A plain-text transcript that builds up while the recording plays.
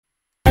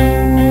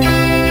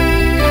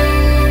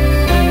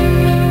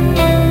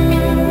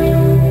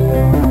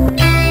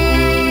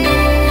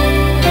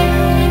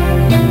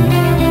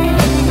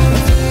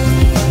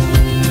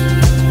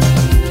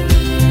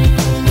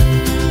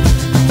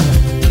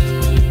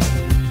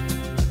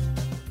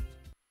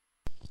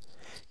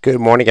Good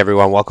morning,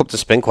 everyone. Welcome to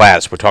Spin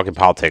Class. We're talking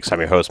politics.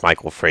 I'm your host,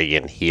 Michael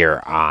Fragin,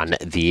 here on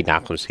the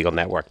Nachum Segal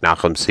Network,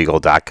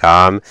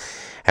 NachumSegal.com,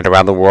 and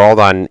around the world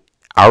on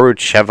Arutz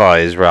Sheva,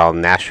 Israel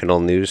National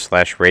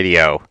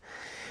News/Radio.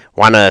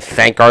 Want to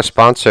thank our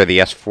sponsor, the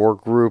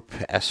S4 Group,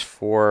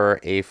 S4,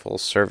 a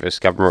full-service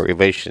government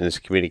relations,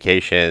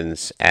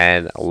 communications,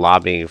 and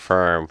lobbying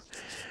firm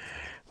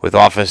with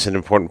office in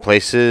important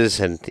places.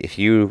 And if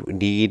you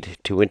need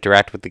to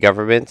interact with the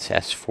government,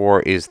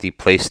 S4 is the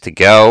place to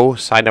go.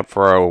 Sign up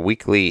for a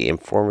weekly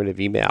informative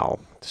email.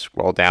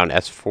 Scroll down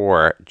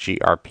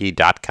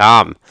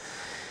s4grp.com.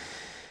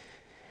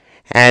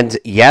 And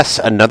yes,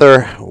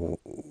 another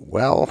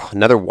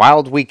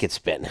wild week it's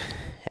been.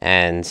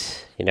 And,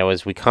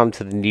 as we come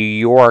to New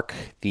York,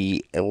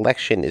 the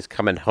election is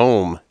coming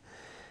home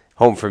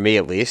for me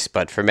at least,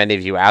 but for many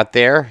of you out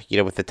there,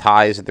 with the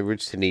ties and the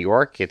roots to New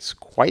York, it's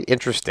quite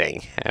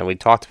interesting. And we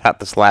talked about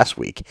this last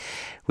week.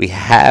 We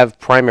have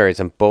primaries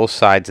on both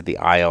sides of the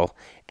aisle,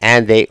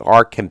 and they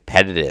are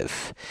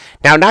competitive.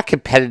 Now, not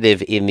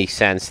competitive in the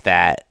sense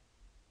that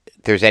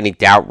there's any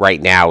doubt right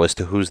now as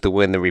to who's to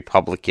win the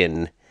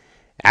Republican.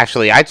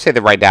 Actually, I'd say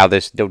that right now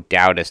there's no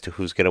doubt as to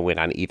who's going to win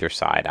on either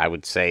side. I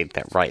would say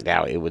that right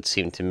now it would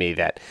seem to me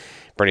that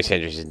Bernie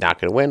Sanders is not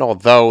going to win,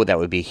 although that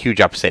would be a huge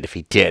upset if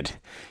he did.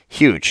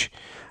 Huge.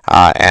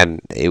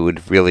 And it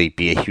would really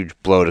be a huge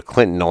blow to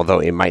Clinton, although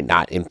it might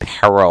not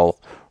imperil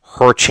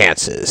her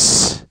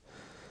chances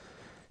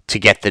to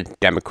get the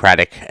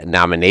Democratic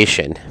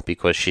nomination,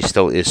 because she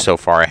still is so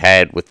far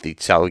ahead with the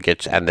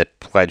delegates and the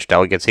pledged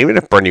delegates. Even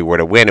if Bernie were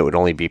to win, it would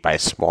only be by a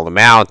small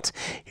amount.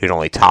 He would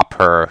only top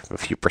her a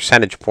few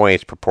percentage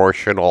points.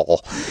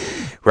 Proportional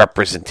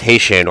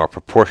representation or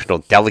proportional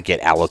delegate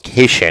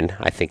allocation,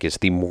 I think, is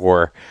the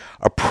more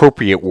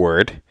appropriate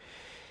word.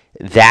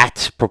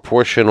 That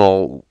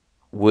proportional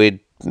would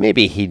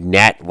maybe he'd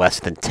net less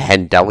than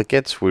 10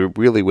 delegates. We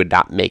really would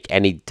not make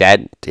any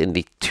dent in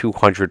the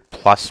 200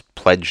 plus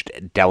pledged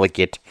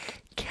delegate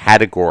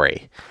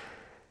category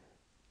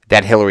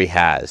that Hillary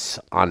has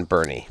on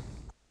Bernie.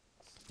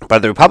 But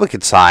on the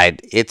Republican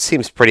side, it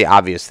seems pretty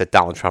obvious that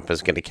Donald Trump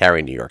is going to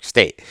carry New York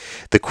State.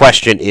 The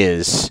question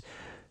is,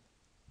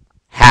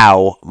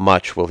 how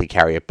much will he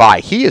carry it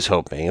by? He is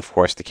hoping, of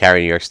course, to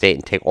carry New York State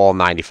and take all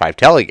 95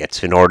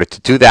 delegates. In order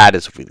to do that,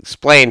 as we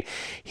explained,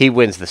 he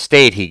wins the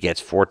state, he gets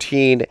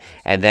 14,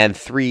 and then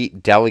 3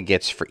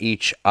 delegates for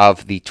each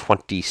of the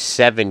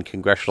 27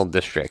 congressional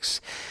districts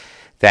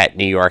that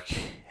New York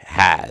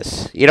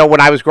has.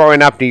 When I was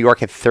growing up, New York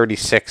had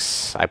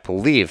 36, I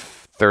believe,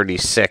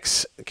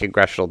 36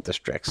 congressional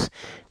districts.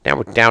 Now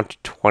we're down to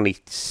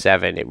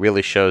 27. It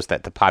really shows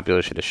that the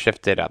population has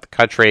shifted out of the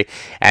country.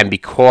 And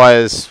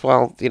because,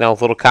 a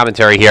little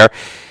commentary here,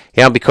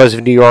 because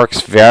of New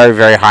York's very,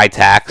 very high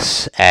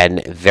tax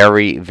and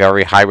very,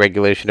 very high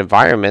regulation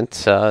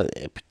environment,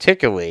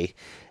 particularly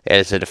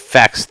as it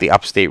affects the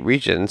upstate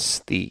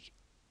regions, we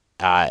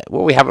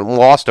haven't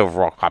lost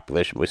overall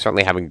population. We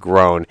certainly haven't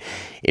grown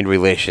in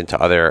relation to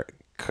other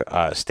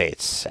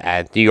states.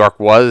 And New York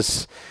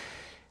was,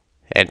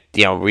 and,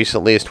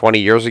 recently as 20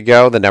 years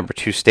ago, the number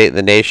 2 state in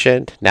the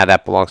nation. Now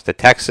that belongs to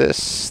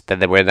Texas. Then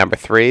they were number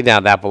 3. Now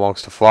that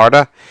belongs to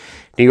Florida.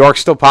 New York's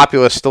still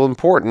populous, still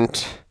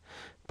important,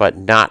 but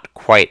not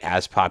quite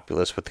as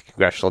populous with the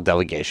congressional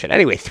delegation.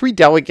 Anyway, 3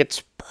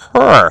 delegates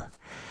per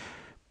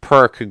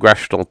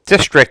congressional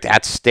district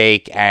at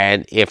stake.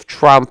 And if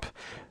Trump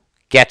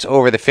gets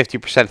over the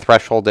 50%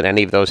 threshold in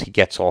any of those, he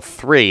gets all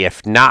 3.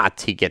 If not,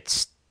 he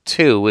gets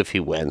 2 if he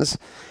wins,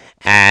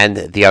 and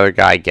the other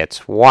guy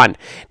gets 1.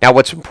 Now,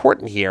 what's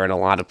important here in a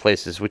lot of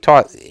places, we've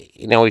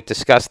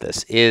discussed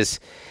this, is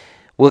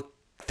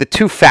the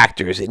 2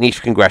 factors in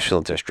each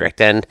congressional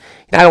district. And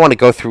I don't want to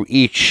go through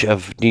each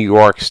of New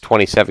York's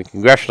 27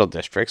 congressional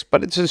districts,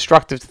 but it's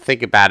instructive to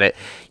think about it,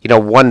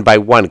 one by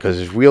one, because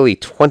there's really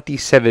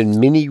 27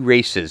 mini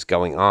races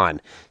going on,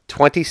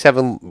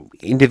 27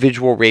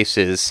 individual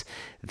races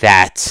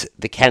that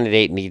the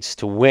candidate needs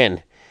to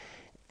win.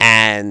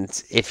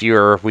 And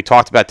we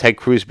talked about Ted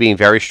Cruz being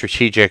very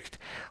strategic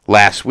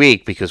last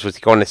week, because he's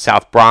going to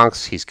South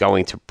Bronx, he's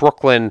going to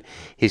Brooklyn,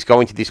 he's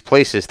going to these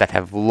places that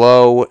have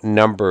low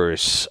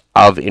numbers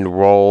of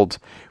enrolled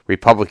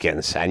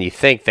Republicans. And you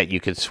think that you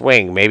could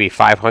swing maybe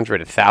 500,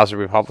 1,000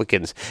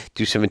 Republicans,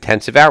 do some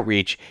intensive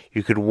outreach,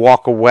 you could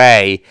walk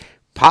away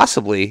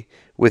possibly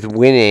with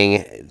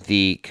winning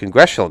the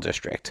congressional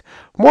district.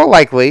 More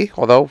likely,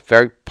 although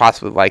very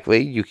possibly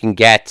likely, you can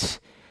get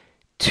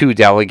 2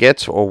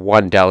 delegates or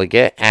 1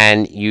 delegate,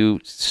 and you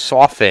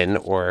soften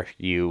or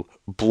you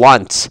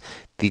blunt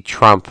the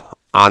Trump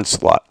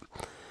onslaught.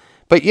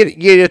 But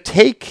you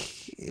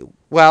take,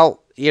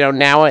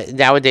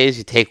 nowadays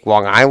you take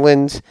Long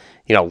Island,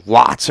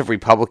 lots of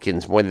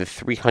Republicans, more than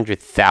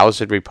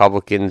 300,000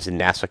 Republicans in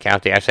Nassau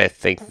County. Actually, I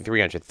think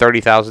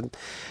 330,000,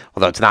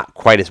 although it's not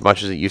quite as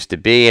much as it used to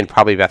be, and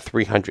probably about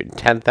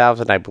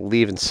 310,000, I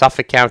believe, in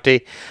Suffolk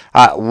County.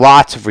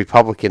 Lots of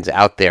Republicans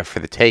out there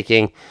for the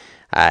taking.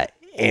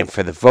 And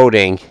for the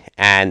voting,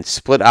 and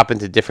split up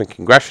into different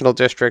congressional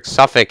districts.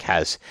 Suffolk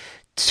has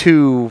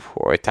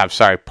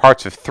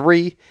parts of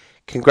 3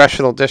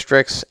 congressional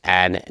districts,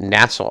 and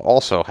Nassau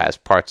also has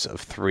parts of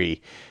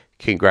 3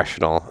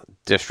 congressional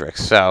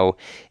districts. So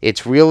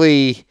it's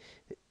really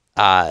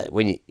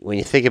when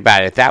you think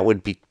about it, that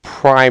would be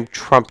prime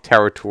Trump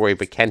territory.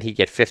 But can he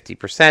get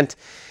 50%?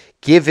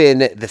 Given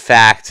the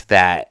fact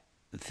that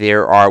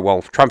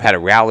Trump had a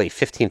rally,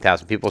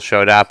 15,000 people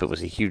showed up. It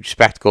was a huge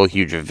spectacle, a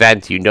huge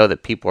event. You know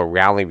that people are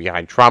rallying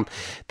behind Trump.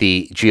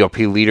 The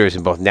GOP leaders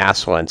in both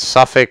Nassau and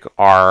Suffolk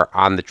are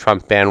on the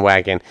Trump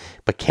bandwagon.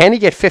 But can he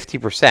get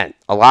 50%?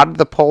 A lot of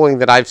the polling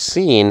that I've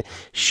seen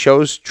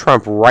shows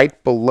Trump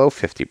right below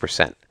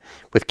 50%,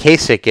 with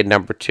Kasich in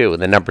number 2, in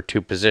the number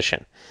 2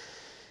 position.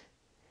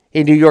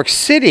 In New York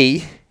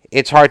City,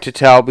 it's hard to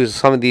tell because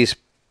some of these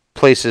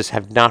places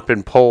have not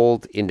been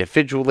polled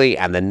individually,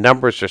 and the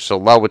numbers are so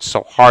low, it's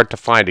so hard to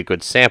find a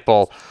good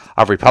sample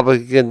of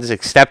Republicans,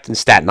 except in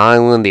Staten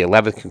Island, the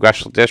 11th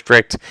Congressional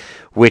District,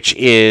 which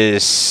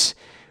is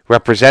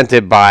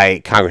represented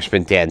by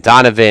Congressman Dan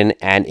Donovan.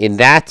 And in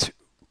that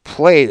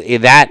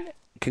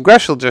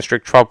congressional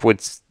district, Trump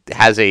seems to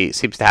have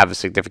a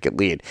significant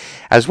lead,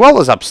 as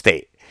well as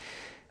upstate.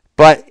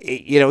 But,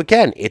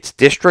 again, it's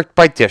district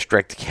by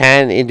district.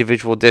 Can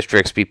individual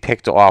districts be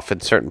picked off in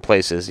certain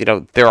places?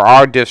 There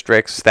are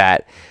districts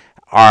that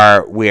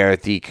are where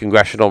the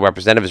congressional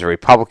representative is a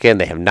Republican.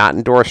 They have not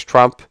endorsed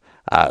Trump.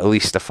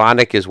 Elise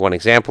Stefanik is one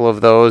example of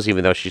those,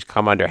 even though she's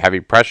come under heavy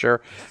pressure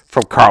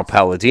from Carl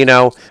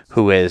Palladino,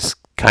 who was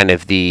kind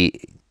of the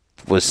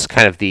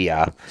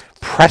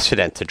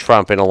precedent to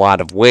Trump in a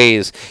lot of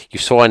ways. You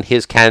saw in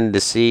his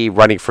candidacy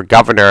running for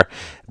governor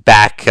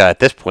back at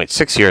this point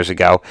 6 years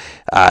ago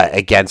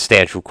against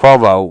Andrew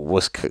Cuomo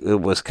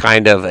was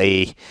kind of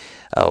a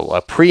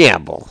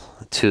preamble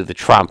to the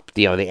Trump,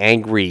 the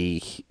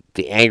angry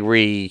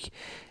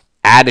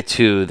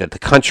attitude that the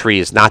country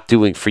is not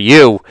doing for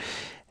you,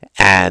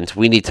 and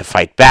we need to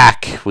fight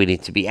back. We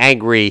need to be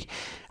angry.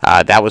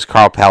 That was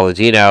Carl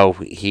Palladino.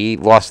 He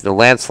lost in the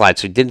landslide,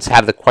 so he didn't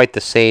have quite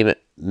the same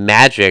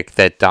magic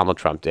that Donald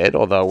Trump did,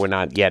 although we're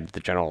not yet at the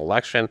general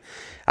election.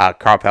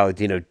 Carl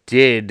Palladino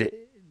did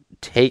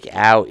take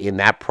out in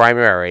that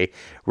primary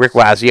Rick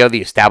Wazio,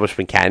 the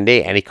establishment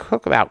candidate, and he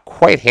took him out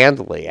quite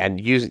handily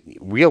and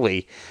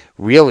really,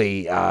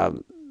 I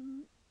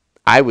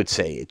would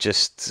say,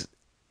 just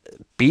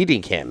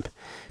beating him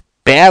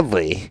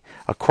badly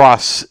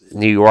across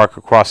New York,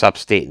 across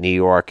upstate New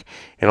York,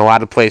 in a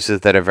lot of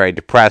places that are very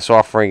depressed,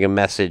 offering a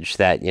message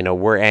that,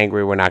 we're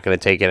angry, we're not going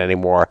to take it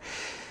anymore.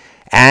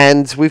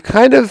 And we've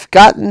kind of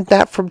gotten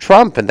that from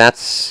Trump, and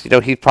that's,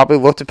 he probably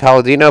looked at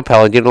Palladino.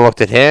 Palladino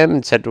looked at him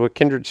and said, we're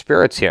kindred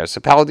spirits here. So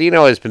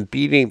Palladino has been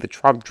beating the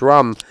Trump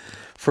drum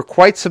for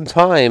quite some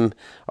time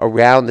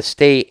around the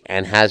state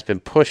and has been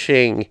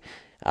pushing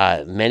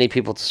many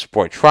people to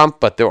support Trump,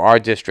 but there are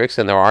districts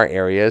and there are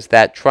areas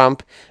that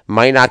Trump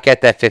might not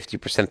get that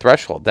 50%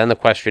 threshold. Then the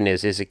question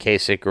is it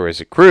Kasich or is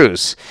it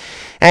Cruz?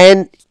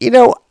 And,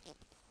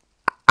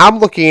 I'm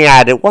looking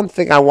at it. One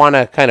thing I want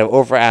to kind of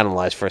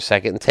overanalyze for a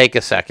second and take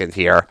a second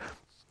here,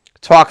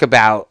 talk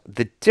about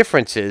the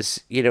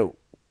differences.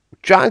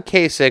 John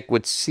Kasich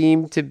would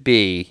seem to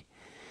be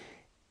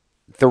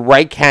the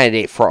right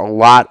candidate for a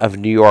lot of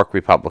New York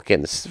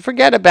Republicans.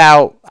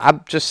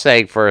 I'm just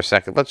saying for a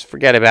second, let's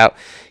forget about,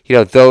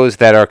 those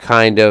that are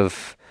kind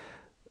of,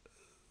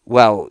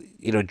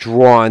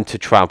 drawn to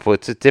Trump. Well,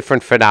 it's a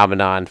different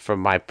phenomenon from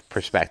my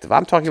perspective.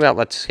 I'm talking about,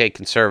 let's say,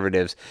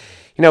 conservatives.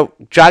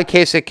 John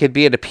Kasich could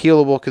be an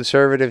appealable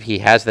conservative. He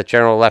has the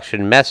general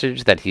election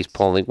message that he's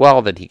polling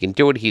well, that he can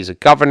do it. He's a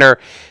governor.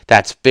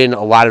 That's been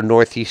a lot of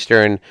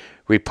Northeastern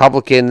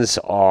Republicans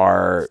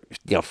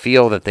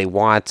feel that they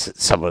want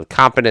someone with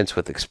competence,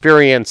 with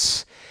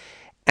experience.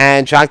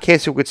 And John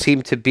Kasich would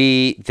seem to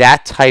be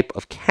that type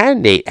of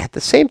candidate. At the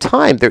same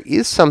time, there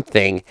is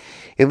something,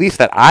 at least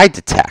that I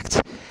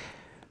detect,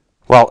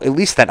 at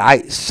least that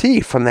I see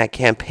from that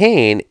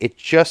campaign, it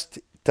just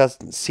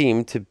doesn't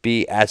seem to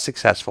be as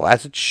successful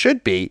as it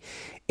should be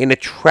in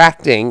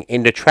attracting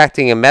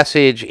a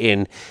message,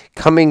 in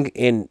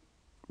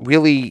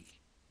really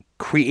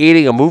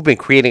creating a movement,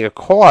 creating a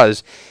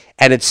cause,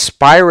 and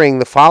inspiring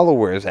the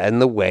followers in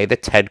the way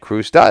that Ted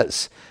Cruz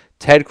does.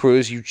 Ted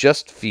Cruz, you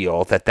just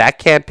feel that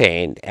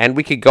campaign, and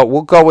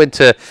we'll go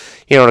into,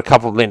 in a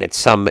couple of minutes,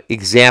 some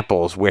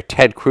examples where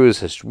Ted Cruz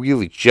has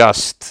really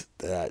just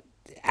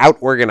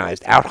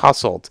out-organized,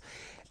 out-hustled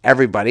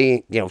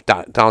everybody.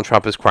 Donald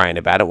Trump is crying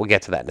about it. We'll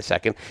get to that in a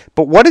second.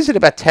 But what is it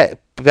about John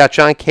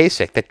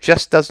Kasich that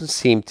just doesn't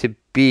seem to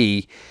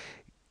be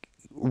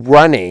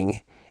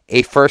running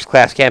a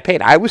first-class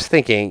campaign? I was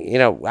thinking,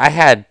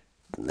 I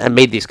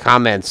made these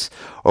comments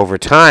over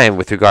time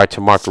with regard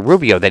to Marco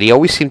Rubio, that he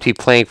always seemed to be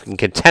playing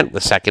content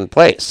with second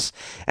place.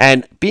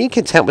 And being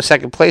content with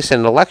second place in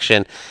an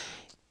election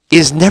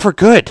is never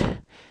good.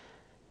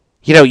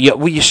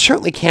 You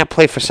certainly can't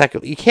play for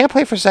second. You can't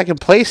play for second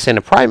place in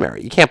a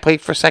primary. You can't play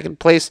for second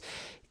place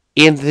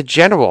in the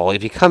general.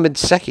 If you come in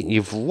second,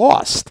 you've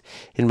lost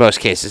in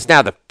most cases.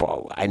 Now,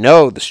 I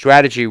know the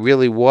strategy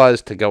really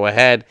was to go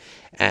ahead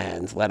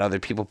and let other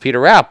people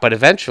peter out. But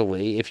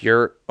eventually, if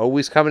you're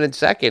always coming in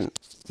second,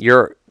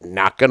 you're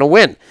not going to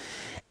win.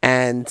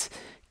 And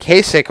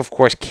Kasich, of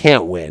course,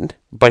 can't win,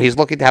 but he's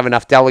looking to have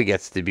enough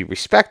delegates to be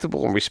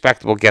respectable, and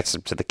respectable gets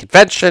him to the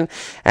convention,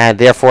 and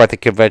therefore at the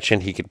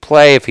convention he can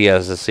play if he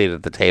has a seat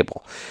at the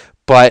table.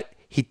 But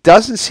he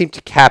doesn't seem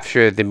to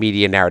capture the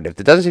media narrative.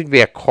 There doesn't seem to be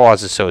a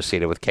cause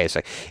associated with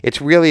Kasich. It's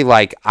really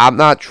like, I'm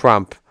not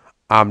Trump,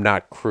 I'm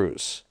not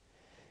Cruz.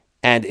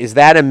 And is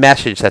that a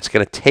message that's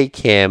going to take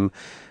him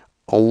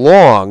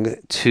along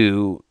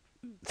to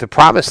the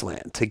promised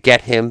land to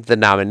get him the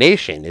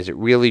nomination? Is it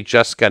really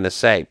just going to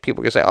say,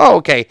 people are going to say, oh,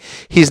 okay,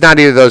 he's not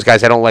either of those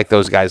guys, I don't like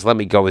those guys, let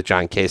me go with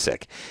John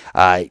Kasich.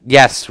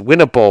 Yes,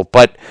 winnable,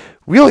 but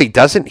really,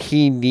 doesn't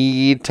he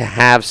need to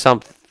have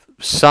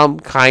some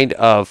kind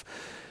of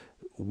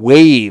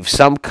wave,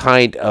 some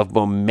kind of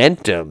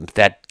momentum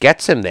that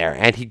gets him there?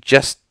 And he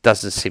just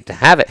doesn't seem to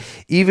have it.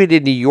 Even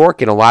in New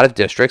York, in a lot of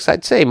districts,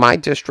 I'd say my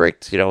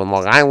district, in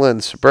Long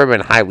Island, suburban,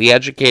 highly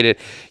educated,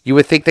 you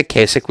would think that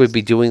Kasich would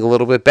be doing a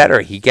little bit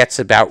better. He gets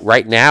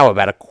right now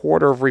about a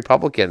quarter of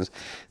Republicans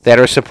that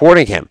are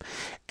supporting him.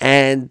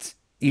 And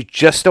you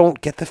just don't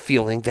get the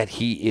feeling that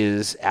he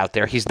is out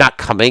there. He's not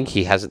coming.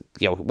 He hasn't,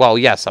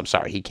 yes, I'm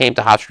sorry. He came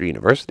to Hofstra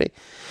University.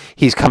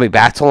 He's coming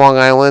back to Long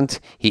Island.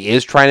 He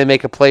is trying to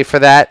make a play for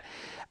that.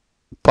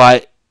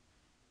 But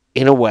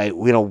in a way,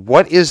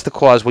 what is the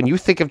cause? When you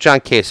think of John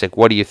Kasich,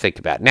 what do you think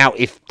about? Now,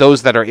 if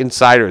those that are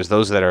insiders,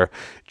 those that are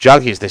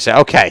junkies, they say,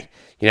 okay,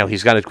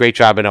 he's done a great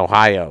job in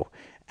Ohio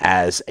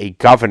as a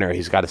governor.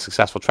 He's got a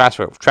successful track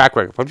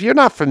record. But if you're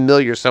not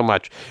familiar so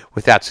much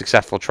with that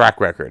successful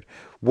track record,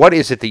 what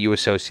is it that you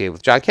associate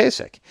with John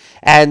Kasich?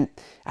 And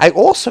I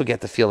also get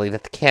the feeling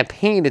that the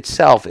campaign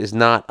itself is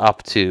not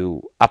up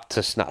to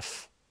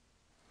snuff.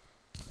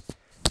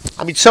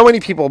 I mean, so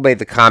many people made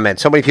the comment.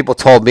 So many people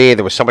told me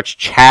there was so much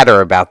chatter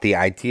about the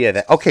idea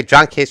that, okay,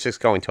 John Kasich's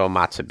going to a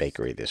matzah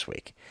bakery this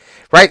week,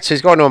 right? So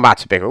he's going to a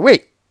matzah bakery.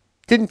 Wait,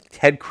 didn't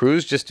Ted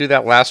Cruz just do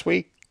that last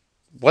week?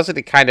 Wasn't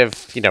it kind of,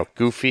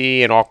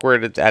 goofy and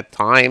awkward at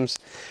times?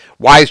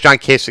 Why is John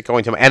Kasich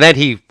going to? And then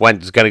he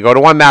was going to go to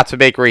one matzah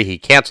bakery. He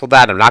canceled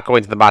that. I'm not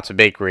going to the matzah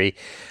bakery.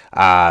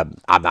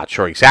 I'm not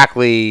sure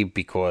exactly,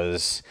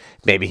 because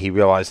maybe he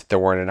realized that there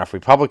weren't enough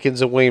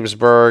Republicans in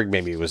Williamsburg.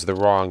 Maybe it was the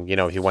wrong,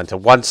 he went to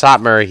one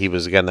Satmar. He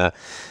was going to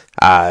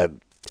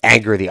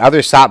anger the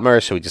other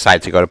Satmar, so he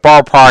decided to go to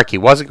Borough Park. He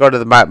wasn't going to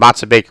the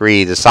matzah bakery.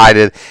 He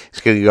decided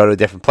he's going to go to a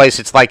different place.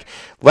 It's like,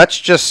 let's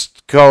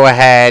just go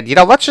ahead.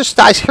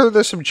 I hear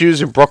there's some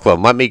Jews in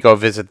Brooklyn. Let me go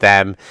visit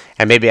them,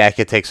 and maybe I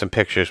could take some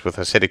pictures with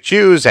Hasidic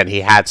Jews. And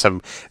he had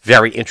some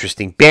very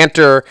interesting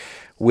banter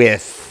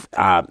with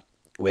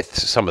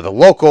some of the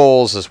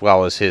locals, as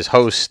well as his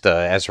host,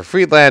 Ezra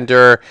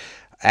Friedlander,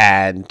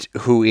 and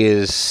who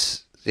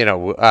is,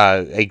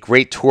 a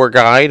great tour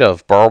guide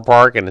of Borough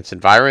Park and its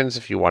environs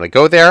if you want to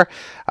go there.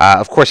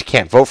 Of course, you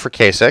can't vote for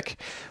Kasich,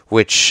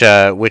 which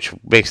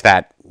makes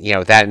that,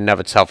 that in and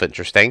of itself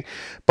interesting.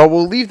 But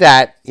we'll leave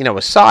that,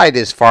 aside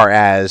as far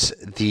as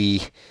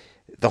the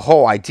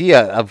whole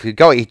idea of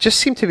going. It just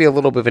seemed to be a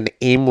little bit of an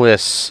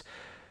aimless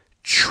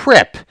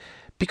trip,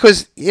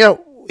 because,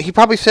 he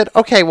probably said,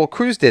 okay, well,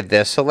 Cruz did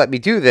this, so let me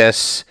do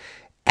this.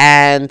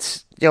 And,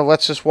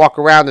 let's just walk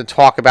around and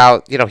talk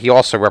about, he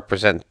also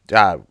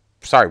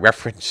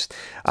referenced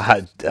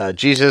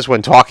Jesus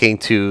when talking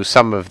to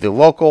some of the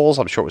locals.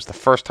 I'm sure it was the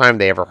first time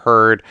they ever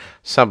heard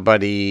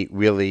somebody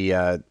really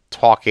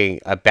talking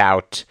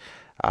about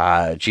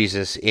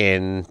Jesus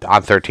on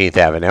 13th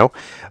Avenue.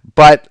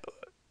 But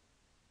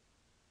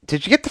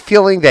did you get the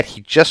feeling that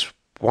he just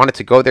wanted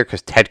to go there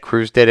because Ted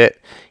Cruz did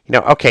it?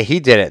 Okay, he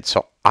did it,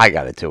 so I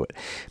got to do it.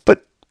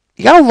 But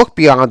you got to look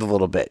beyond a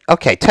little bit.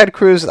 Okay, Ted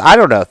Cruz, I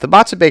don't know. The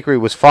matzah bakery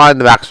was fun.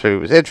 The matzah bakery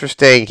was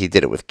interesting. He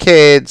did it with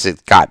kids.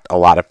 It got a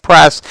lot of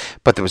press,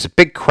 but there was a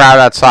big crowd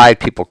outside.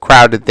 People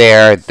crowded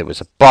there. There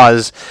was a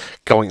buzz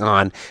going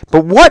on.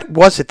 But what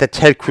was it that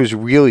Ted Cruz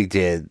really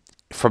did,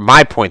 from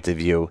my point of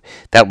view,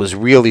 that was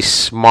really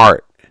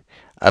smart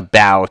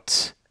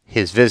about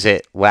his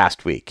visit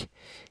last week?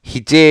 He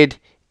did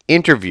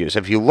interviews.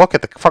 If you look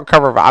at the front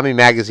cover of Ami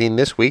magazine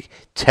this week,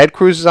 Ted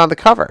Cruz is on the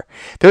cover.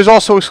 There's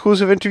also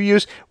exclusive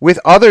interviews with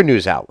other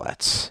news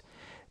outlets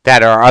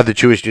that are other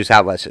Jewish news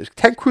outlets.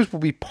 Ted Cruz will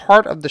be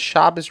part of the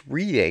Shabbos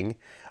reading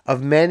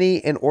of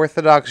many an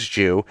Orthodox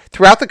Jew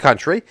throughout the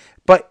country,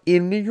 but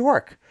in New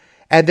York.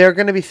 And they're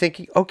going to be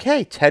thinking,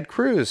 okay, Ted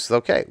Cruz,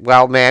 okay,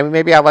 well, man,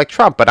 maybe I like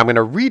Trump, but I'm going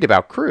to read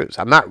about Cruz.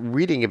 I'm not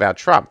reading about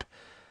Trump.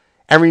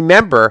 And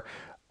remember,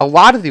 a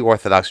lot of the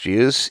Orthodox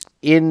Jews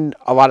in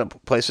a lot of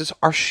places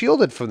are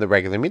shielded from the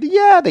regular media.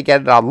 Yeah, they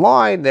get it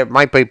online. There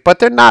might be, but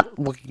they're not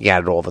looking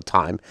at it all the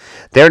time.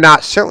 They're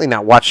certainly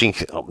not watching.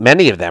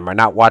 Many of them are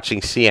not watching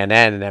CNN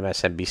and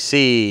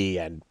MSNBC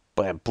and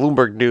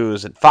Bloomberg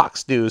News and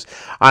Fox News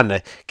on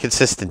a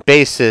consistent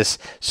basis.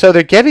 So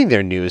they're getting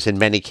their news in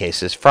many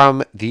cases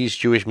from these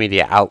Jewish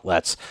media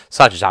outlets,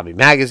 such as Ami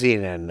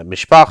Magazine and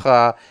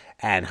Mishpacha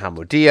and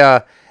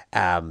Hamodia.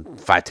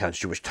 Five Towns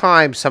Jewish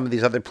Times, some of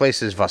these other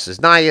places,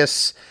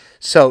 Vasisnayas.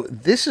 So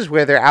this is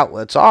where their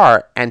outlets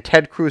are, and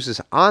Ted Cruz is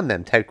on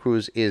them. Ted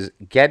Cruz is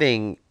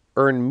getting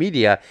earned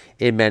media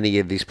in many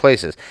of these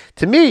places.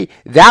 To me,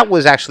 that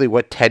was actually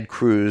what Ted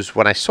Cruz,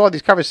 when I saw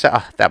these covers, said,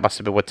 oh, that must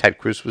have been what Ted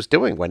Cruz was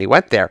doing when he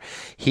went there.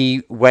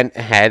 He went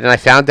ahead, and I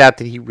found out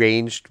that he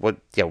arranged what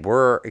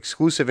were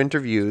exclusive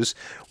interviews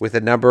with a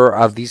number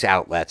of these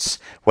outlets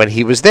when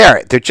he was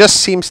there. There just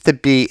seems to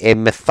be a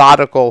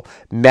methodical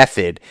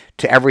method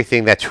to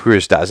everything that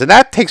Cruz does. And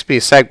that takes me a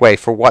segue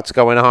for what's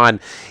going on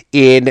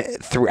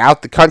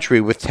throughout the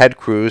country with Ted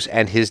Cruz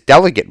and his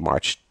delegate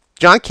march.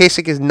 John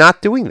Kasich is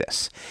not doing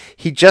this.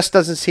 He just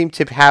doesn't seem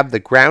to have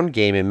the ground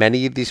game in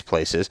many of these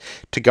places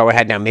to go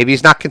ahead. Now, maybe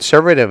he's not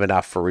conservative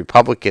enough for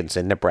Republicans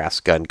in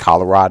Nebraska and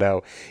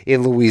Colorado,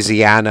 in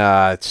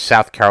Louisiana,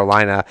 South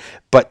Carolina,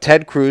 but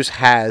Ted Cruz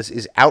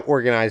is out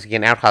organizing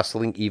and out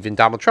hustling even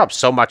Donald Trump.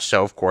 So much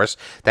so, of course,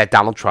 that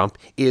Donald Trump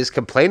is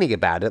complaining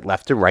about it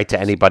left and right to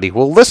anybody who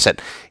will listen.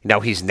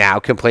 He's now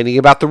complaining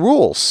about the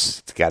rules.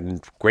 It's got a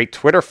great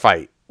Twitter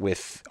fight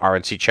with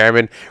RNC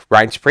Chairman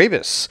Reince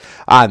Priebus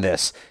on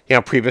this.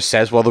 Priebus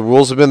says, well, the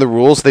rules have been the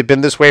rules. They've been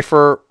this way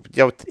for,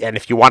 and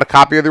if you want a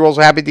copy of the rules,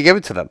 we're happy to give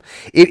it to them.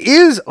 It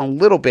is a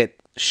little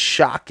bit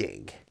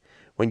shocking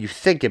when you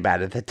think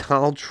about it that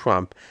Donald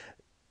Trump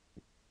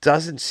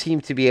doesn't seem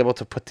to be able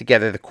to put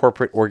together the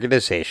corporate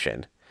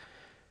organization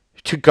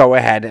to go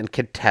ahead and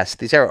contest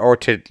these errors, or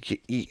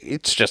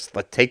it's just,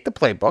 let's take the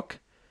playbook,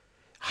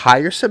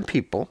 hire some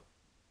people,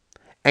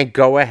 and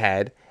go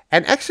ahead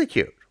and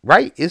execute.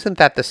 Right? Isn't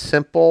that the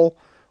simple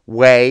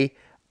way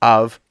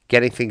of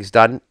getting things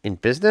done in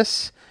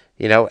business?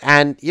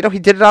 And he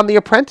did it on The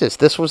Apprentice.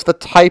 This was the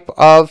types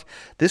of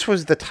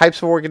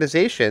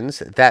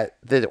organizations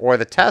or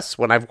the tests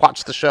when I've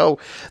watched the show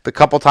the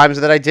couple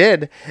times that I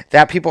did,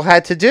 that people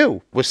had to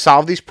do was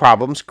solve these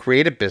problems,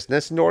 create a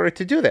business in order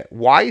to do that.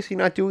 Why is he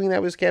not doing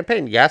that with his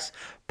campaign? Yes,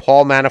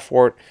 Paul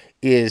Manafort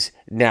is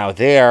now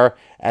there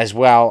as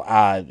well.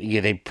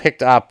 They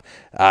picked up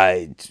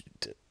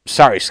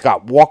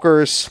Scott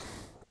Walker's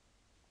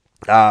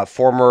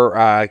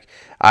former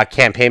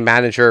campaign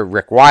manager,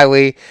 Rick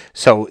Wiley.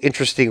 So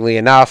interestingly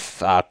enough,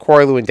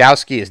 Corey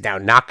Lewandowski is now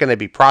not going to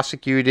be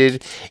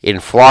prosecuted in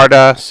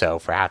Florida. So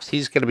perhaps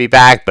he's going to be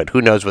back, but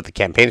who knows what the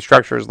campaign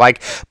structure is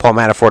like. Paul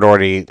Manafort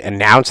already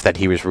announced that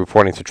he was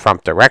reporting to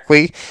Trump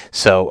directly.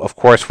 So, of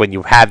course, when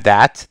you have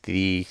that,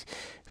 the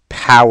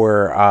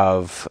power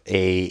of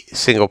a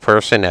single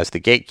person as the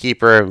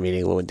gatekeeper,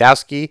 meaning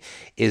Lewandowski,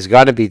 is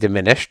going to be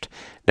diminished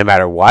no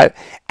matter what.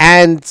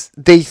 And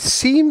they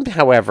seem,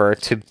 however,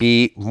 to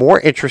be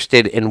more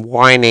interested in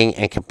whining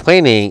and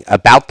complaining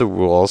about the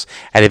rules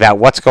and about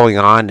what's going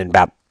on and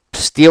about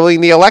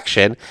stealing the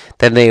election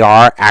than they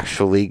are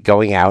actually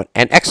going out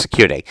and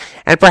executing.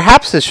 And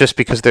perhaps it's just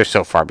because they're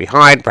so far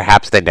behind.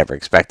 Perhaps they never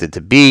expected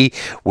to be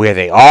where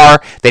they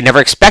are. They never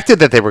expected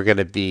that they were going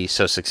to be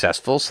so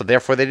successful, so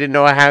therefore they didn't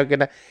know how they're going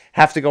to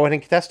have to go in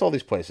and contest all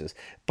these places.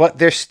 But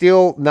they're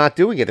still not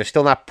doing it. They're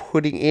still not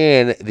putting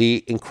in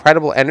the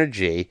incredible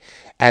energy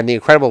and the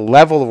incredible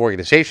level of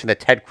organization that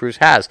Ted Cruz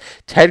has.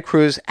 Ted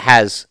Cruz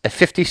has a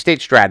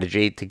 50-state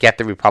strategy to get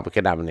the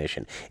Republican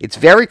nomination. It's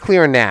very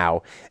clear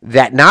now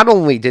that not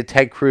only did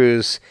Ted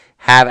Cruz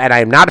have, and I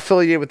am not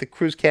affiliated with the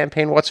Cruz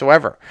campaign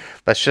whatsoever,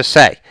 let's just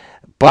say,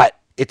 but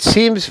it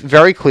seems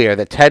very clear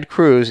that Ted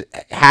Cruz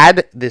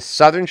had this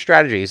Southern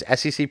strategy, his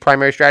SEC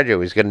primary strategy. He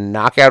was going to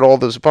knock out all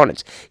those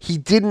opponents.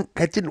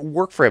 That didn't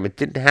work for him. It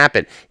didn't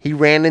happen. He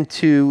ran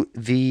into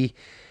the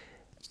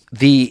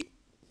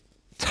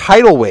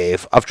tidal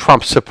wave of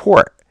Trump's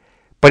support,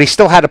 but he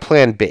still had a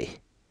plan B.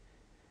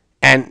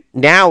 And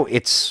now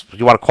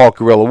you want to call it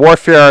guerrilla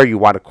warfare, you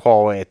want to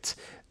call it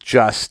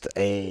just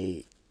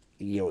a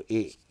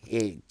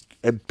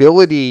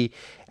ability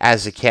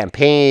as a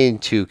campaign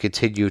to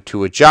continue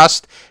to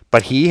adjust,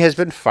 but he has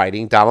been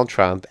fighting Donald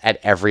Trump at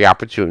every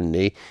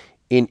opportunity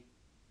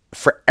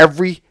for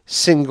every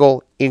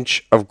single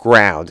inch of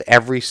ground,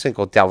 every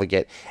single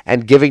delegate,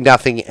 and giving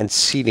nothing and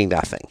ceding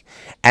nothing.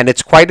 And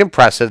it's quite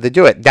impressive to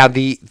do it. Now,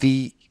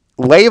 the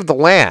lay of the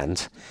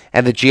land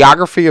and the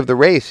geography of the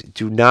race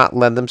do not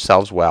lend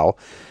themselves well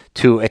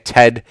to a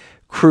Ted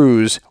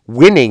Cruz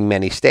winning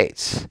many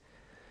states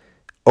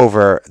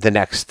over the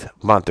next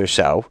month or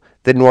so.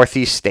 The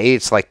Northeast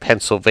states like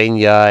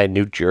Pennsylvania and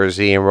New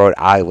Jersey and Rhode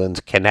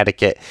Island,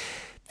 Connecticut,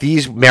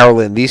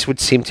 Maryland, these would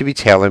seem to be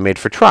tailor-made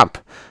for Trump.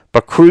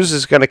 But Cruz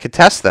is going to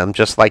contest them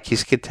just like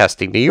he's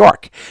contesting New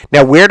York.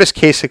 Now, where does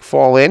Kasich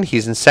fall in?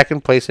 He's in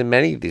second place in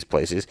many of these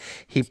places.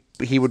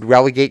 He would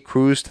relegate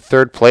Cruz to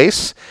third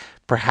place.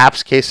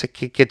 Perhaps Kasich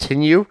could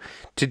continue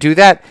to do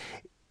that.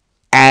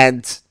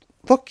 And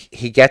look,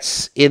 he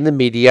gets in the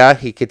media.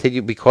 He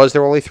continued because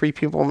there are only three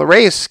people in the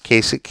race.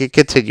 Kasich could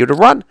continue to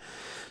run.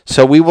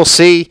 So we will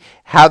see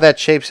how that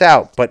shapes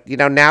out. But,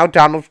 now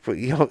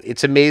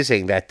it's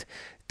amazing that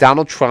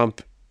Donald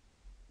Trump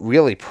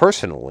really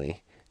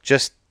personally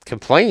just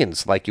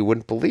complains like you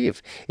wouldn't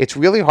believe. It's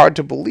really hard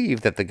to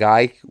believe that the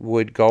guy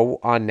would go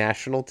on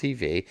national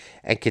TV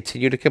and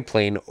continue to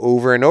complain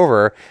over and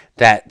over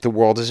that the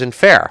world isn't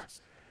fair,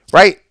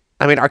 right?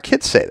 I mean, our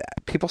kids say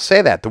that. People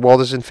say that. The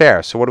world isn't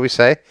fair. So what do we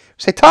say? We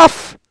say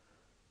tough.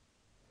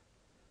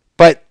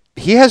 But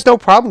he has no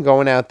problem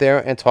going out there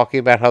and talking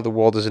about how the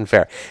world isn't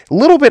fair. A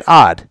little bit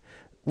odd.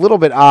 A little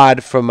bit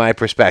odd from my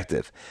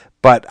perspective.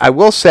 But I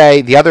will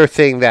say the other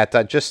thing that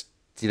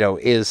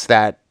is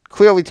that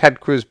clearly Ted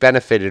Cruz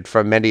benefited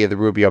from many of the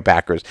Rubio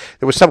backers.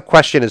 There was some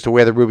question as to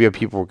where the Rubio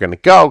people were going to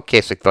go.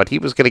 Kasich thought he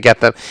was going to get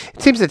them.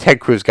 It seems that Ted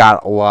Cruz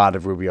got a lot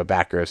of Rubio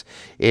backers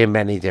in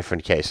many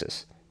different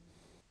cases.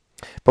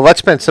 But let's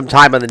spend some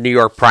time on the New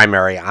York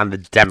primary on the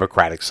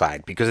Democratic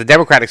side, because the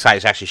Democratic side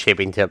is actually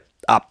shaping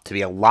up to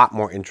be a lot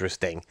more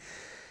interesting.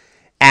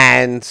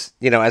 And,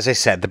 as I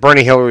said, the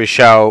Bernie Hillary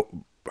show,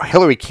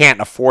 Hillary can't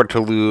afford to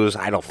lose.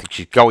 I don't think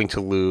she's going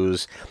to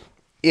lose.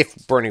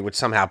 If Bernie would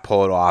somehow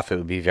pull it off, it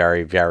would be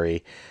very,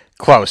 very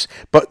close.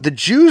 But the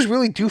Jews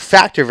really do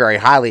factor very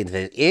highly into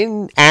this,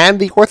 and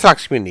the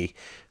Orthodox community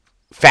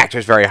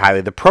factors very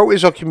highly. The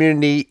pro-Israel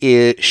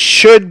community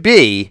should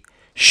be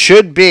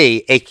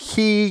a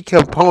key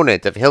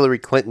component of Hillary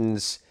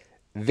Clinton's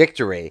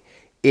victory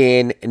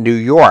in New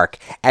York.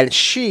 And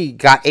she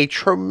got a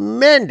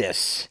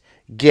tremendous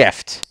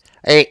gift.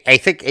 I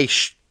think a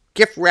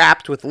gift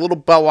wrapped with a little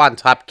bow on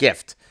top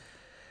gift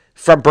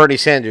from Bernie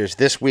Sanders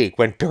this week,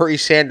 when Bernie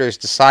Sanders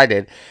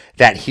decided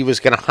that he was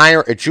going to hire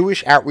a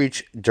Jewish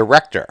outreach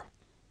director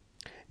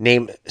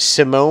named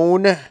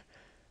Simone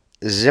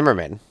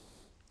Zimmerman.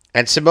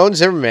 And Simone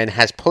Zimmerman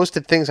has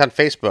posted things on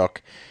Facebook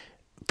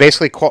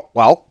basically called,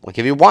 well, I'll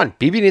give you one.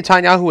 Bibi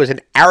Netanyahu is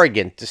an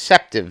arrogant,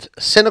 deceptive,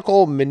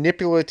 cynical,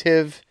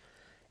 manipulative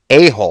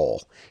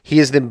a-hole. He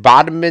is the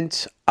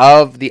embodiment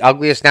of the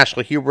ugliest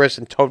national hubris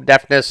and tone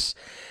deafness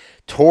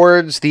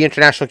towards the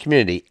international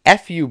community.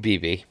 F you,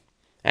 Bibi.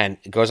 And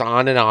it goes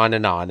on and on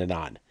and on and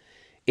on.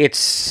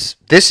 This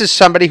is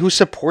somebody who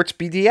supports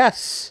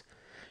BDS.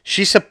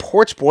 She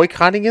supports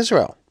boycotting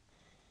Israel.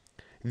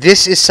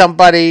 This is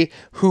somebody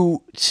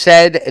who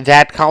said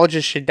that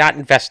colleges should not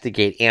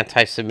investigate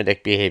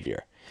anti-Semitic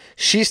behavior.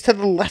 She's to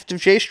the left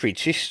of J Street.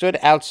 She stood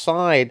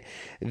outside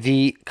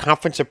the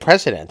Conference of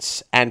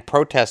Presidents and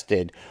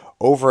protested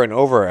over and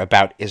over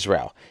about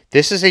Israel.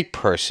 This is a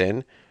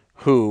person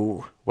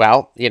who,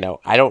 well,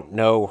 I don't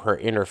know her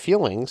inner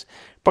feelings,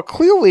 but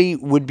clearly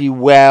would be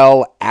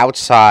well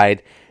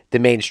outside the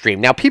mainstream.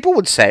 Now, people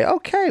would say,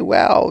 okay,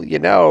 well,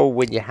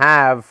 when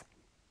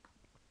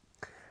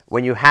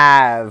you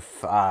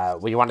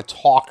want to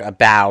talk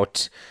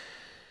about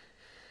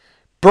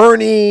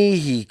Bernie,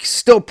 he's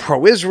still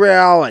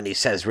pro-Israel, and he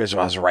says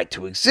Israel has a right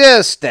to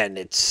exist, and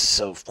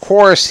of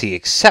course, he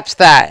accepts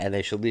that, and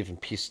they should live in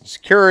peace and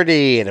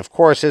security, and of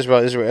course,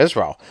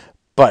 Israel.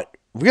 But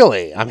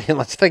really,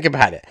 let's think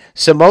about it.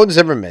 Simone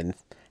Zimmerman,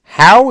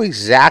 how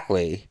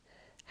exactly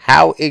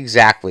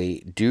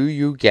do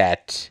you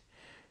get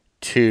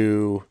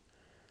to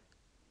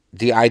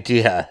the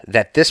idea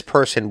that this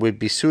person would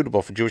be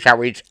suitable for Jewish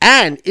outreach?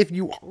 And if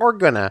you are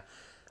going to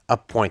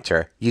appoint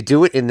her, you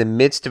do it in the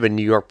midst of a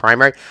New York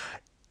primary.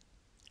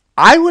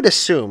 I would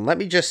assume, let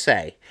me just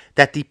say,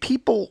 that the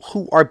people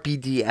who are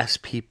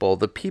BDS people,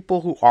 the people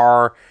who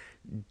are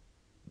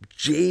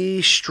J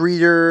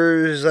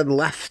Streeters and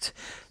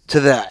to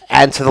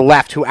the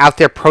left, who are out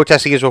there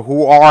protesting Israel,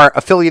 who are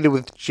affiliated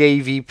with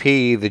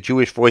JVP, the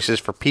Jewish Voices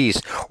for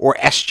Peace, or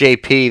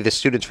SJP, the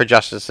Students for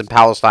Justice in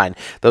Palestine.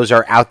 Those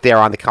are out there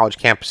on the college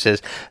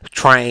campuses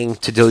trying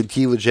to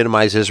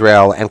delegitimize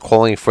Israel and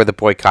calling for the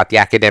boycott, the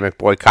academic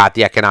boycott,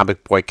 the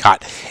economic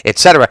boycott,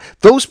 etc.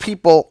 Those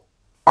people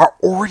are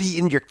already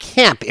in your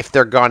camp if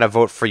they're going to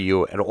vote for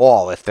you at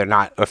all. If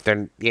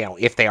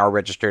they are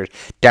registered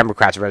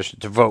Democrats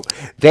registered to vote,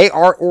 they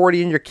are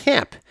already in your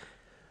camp.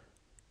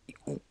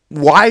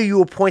 Why are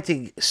you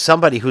appointing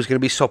somebody who's going to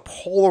be so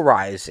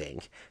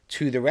polarizing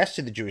to the rest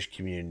of the Jewish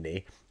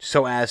community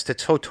so as to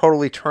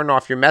totally turn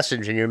off your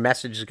message, and your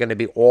message is going to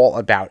be all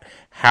about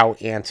how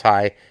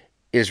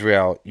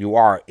anti-Israel you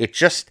are?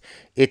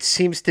 It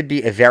seems to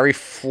be a very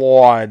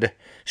flawed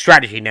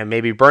strategy. Now,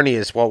 maybe Bernie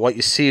is, well, what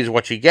you see is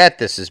what you get.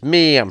 This is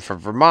me. I'm from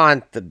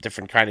Vermont, the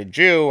different kind of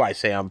Jew. I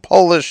say I'm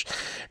Polish,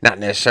 not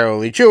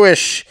necessarily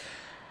Jewish.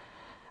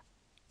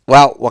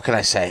 Well, what can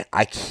I say?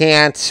 I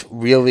can't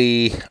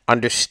really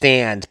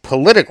understand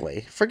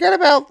politically. Forget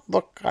about,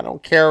 look, I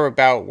don't care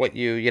about what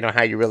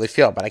how you really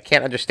feel, but I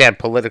can't understand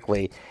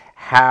politically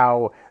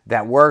how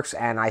that works.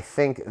 And I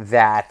think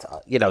that,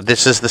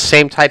 this is the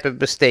same type of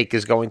mistake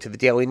as going to the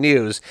Daily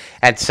News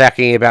and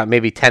talking about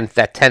maybe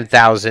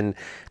 10,000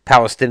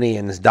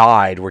 Palestinians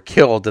died, were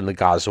killed in the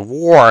Gaza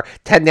war.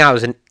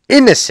 10,000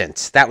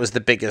 innocent. That was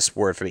the biggest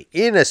word for me.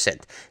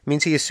 Innocent. It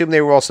means he assumed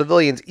they were all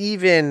civilians.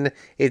 Even,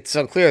 it's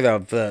unclear, though,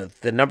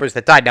 the numbers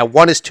that died. Now,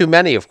 one is too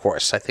many, of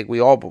course. I think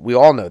we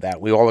all know that.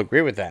 We all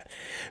agree with that.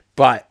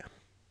 But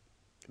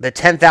the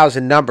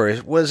 10,000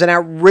 number was an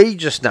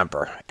outrageous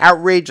number.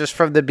 Outrageous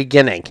from the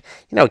beginning.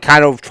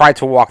 Kind of tried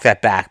to walk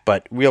that back,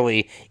 but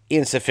really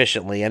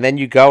insufficiently. And then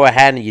you go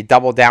ahead and you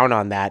double down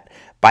on that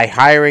by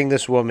hiring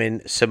this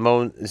woman,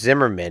 Simone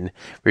Zimmerman.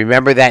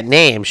 Remember that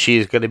name.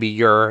 She's going to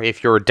be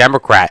if you're a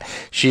Democrat,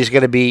 she's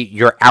going to be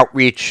your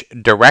outreach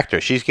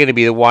director. She's going to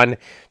be the one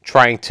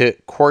trying to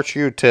court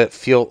you to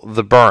feel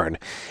the burn.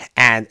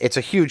 And it's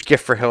a huge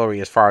gift for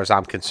Hillary as far as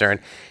I'm concerned.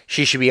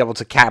 She should be able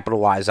to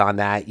capitalize on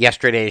that.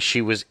 Yesterday,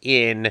 she was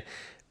in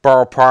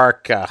Borough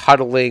Park,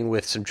 huddling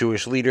with some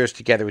Jewish leaders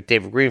together with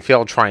David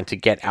Greenfield, trying to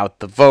get out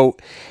the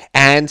vote.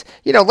 And,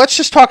 let's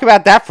just talk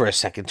about that for a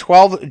second.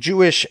 12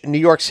 Jewish New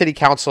York City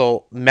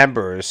Council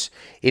members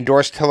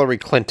endorsed Hillary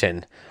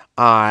Clinton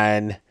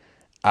on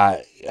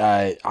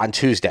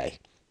Tuesday,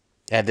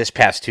 this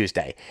past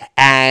Tuesday.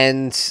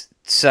 And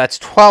so that's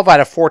 12 out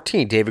of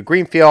 14. David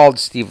Greenfield,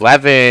 Steve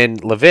Levin,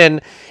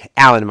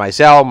 Alan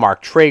Mizell,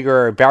 Mark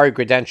Traeger, Barry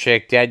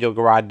Grodenchik, Daniel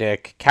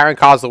Garodnik, Karen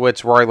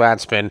Koslowitz, Rory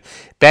Lansman,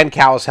 Ben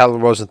Callis, Helen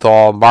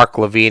Rosenthal, Mark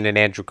Levine, and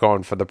Andrew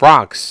Cohen for the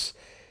Bronx.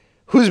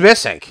 Who's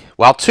missing?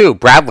 Well, 2.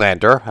 Brad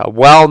Lander, a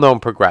well-known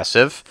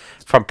progressive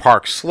from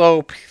Park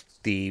Slope,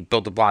 the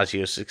Bill de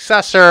Blasio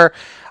successor.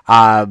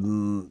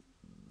 Definitely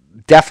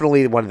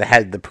one of the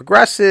head of the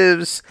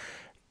progressives.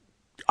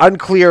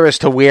 Unclear as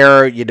to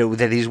where,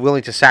 that he's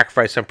willing to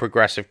sacrifice some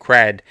progressive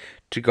cred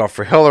to go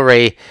for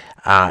Hillary.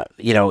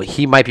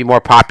 He might be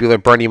more popular.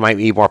 Bernie might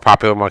be more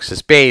popular amongst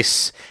his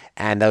base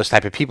and those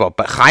type of people.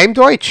 But Chaim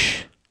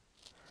Deutsch,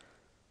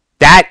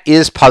 that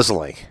is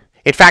puzzling.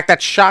 In fact,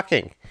 that's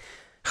shocking.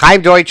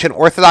 Chaim Deutsch, an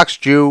Orthodox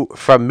Jew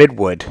from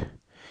Midwood,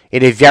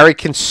 in a very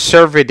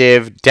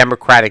conservative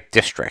Democratic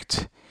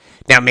district.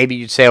 Now, maybe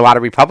you'd say a lot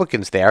of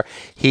Republicans there.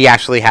 He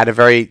actually had a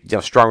very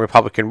strong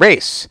Republican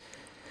race.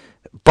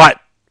 But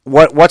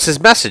what's his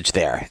message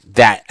there?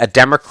 That a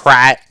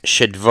Democrat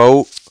should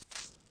vote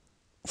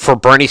for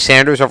Bernie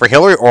Sanders over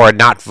Hillary or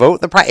not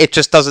vote? It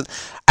just doesn't.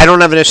 I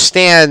don't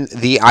understand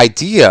the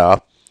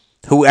idea.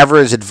 Whoever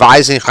is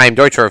advising Chaim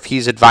Deutsch, or if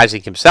he's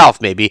advising himself,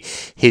 maybe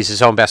he's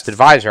his own best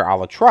advisor, a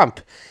la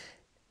Trump,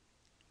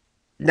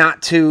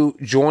 not to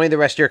join the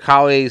rest of your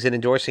colleagues in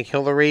endorsing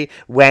Hillary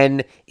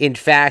when, in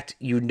fact,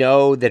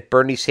 that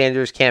Bernie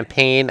Sanders'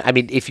 campaign,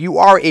 if you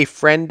are a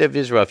friend of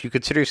Israel, if you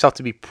consider yourself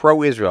to be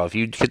pro-Israel, if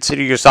you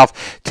consider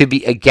yourself to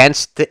be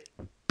against the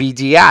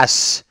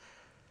BDS,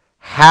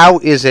 how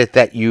is it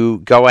that you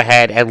go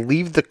ahead and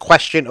leave the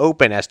question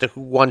open as to who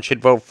one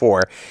should vote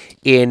for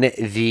in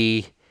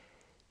the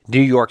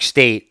New York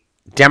State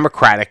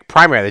Democratic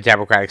primary, the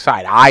Democratic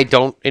side? I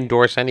don't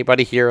endorse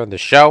anybody here on the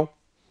show.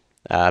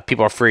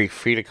 People are free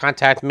to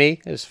contact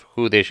me as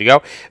who they should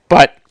go.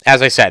 But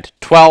as I said,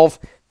 12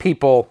 city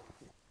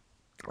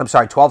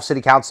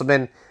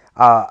councilmen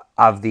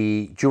of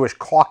the Jewish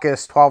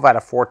caucus, 12 out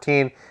of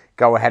 14,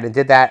 go ahead and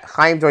did that.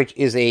 Chaim Deutsch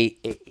is a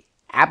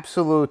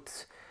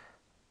absolute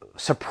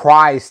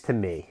surprise to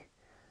me.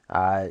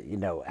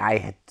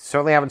 I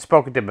certainly haven't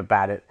spoken to him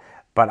about it,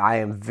 but I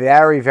am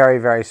very, very,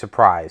 very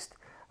surprised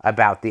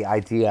about the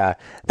idea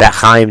that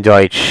Chaim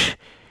Deutsch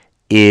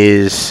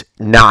is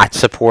not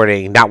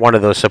one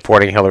of those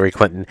supporting Hillary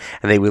Clinton,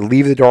 and they would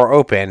leave the door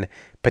open,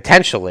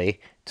 potentially,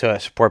 to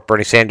support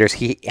Bernie Sanders.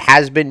 He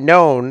has been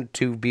known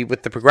to be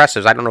with the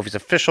progressives. I don't know if he's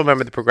an official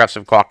member of the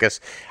Progressive Caucus.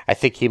 I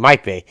think he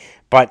might be.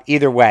 But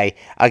either way,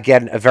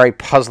 again, a very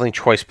puzzling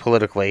choice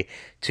politically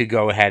to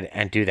go ahead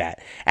and do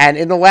that. And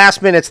in the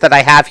last minutes that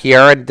I have here,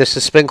 and this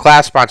is Spin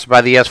Class, sponsored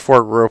by the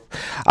S4 Group,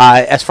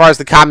 as far as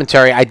the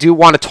commentary, I do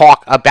want to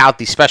talk about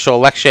the special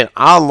election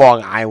on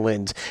Long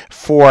Island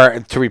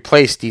to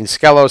replace Dean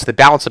Skelos, the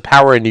balance of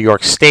power in New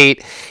York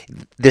State.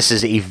 This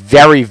is a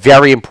very,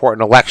 very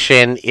important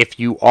election if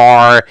you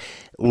are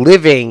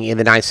living in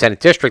the 9th Senate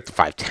District, the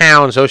 5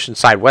 towns,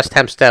 Oceanside, West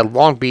Hempstead,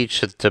 Long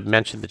Beach, to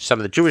mention some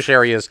of the Jewish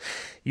areas.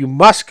 You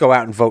must go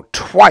out and vote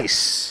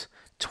twice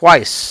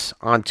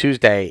on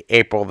Tuesday,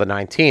 April the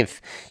 19th.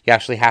 You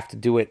actually have to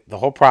do the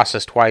whole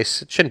process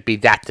twice. It shouldn't be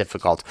that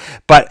difficult.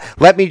 But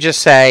let me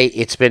just say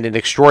it's been an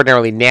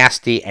extraordinarily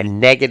nasty and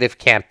negative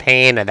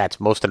campaign, and that's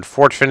most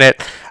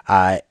unfortunate.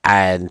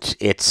 And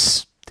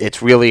it's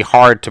really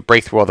hard to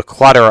break through all the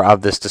clutter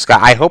of this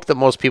discussion. I hope that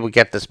most people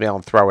get this mail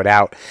and throw it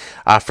out.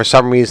 For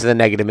some reason, the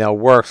negative mail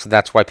works, and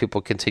that's why people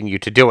continue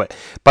to do it.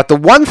 But the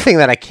one thing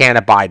that I can't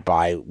abide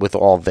by with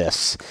all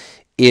this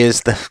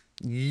is the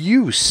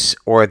use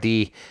or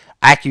the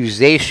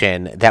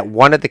accusation that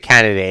one of the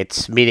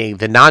candidates, meaning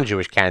the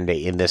non-Jewish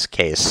candidate in this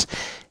case,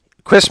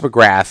 Chris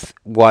McGrath,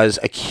 was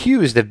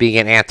accused of being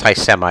an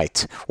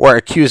anti-Semite or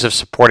accused of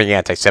supporting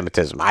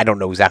anti-Semitism. I don't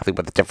know exactly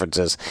what the difference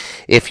is.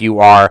 If you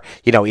are,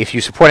 if you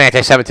support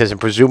anti-Semitism,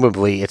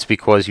 presumably it's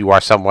because you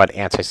are somewhat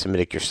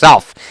anti-Semitic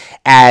yourself.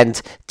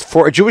 And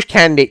for a Jewish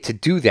candidate to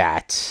do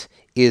that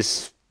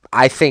is,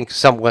 I think,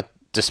 somewhat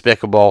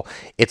despicable.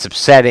 It's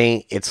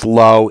upsetting. It's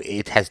low.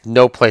 It has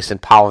no place in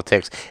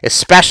politics,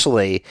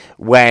 especially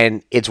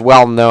when it's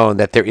well known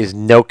that there is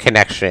no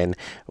connection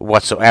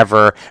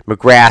whatsoever.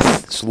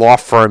 McGrath's law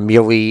firm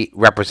merely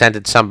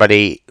represented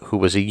somebody who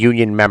was a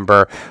union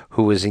member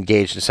who was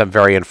engaged in some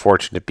very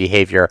unfortunate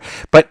behavior.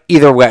 But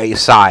either way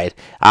aside,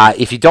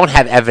 if you don't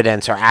have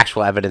evidence or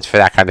actual evidence for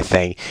that kind of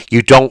thing,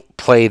 you don't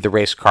play the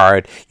race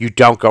card. You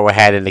don't go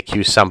ahead and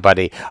accuse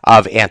somebody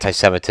of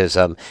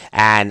anti-Semitism,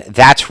 and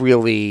that's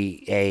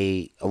really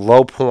a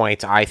low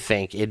point, I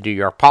think, in New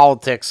York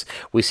politics.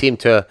 We seem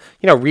to,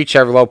 reach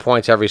every low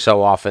points every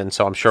so often.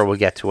 So I'm sure we'll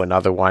get to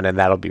another one, and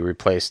that'll be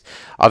replaced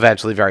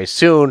eventually very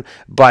soon.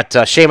 But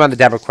shame on the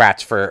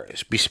Democrats for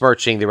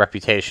besmirching the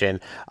reputation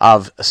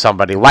of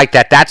somebody like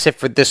that. That's it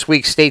for this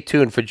week. Stay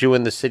tuned for Jew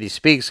in the City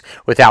Speaks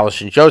with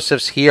Allison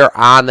Josephs here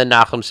on the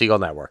Nachum Segal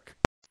Network.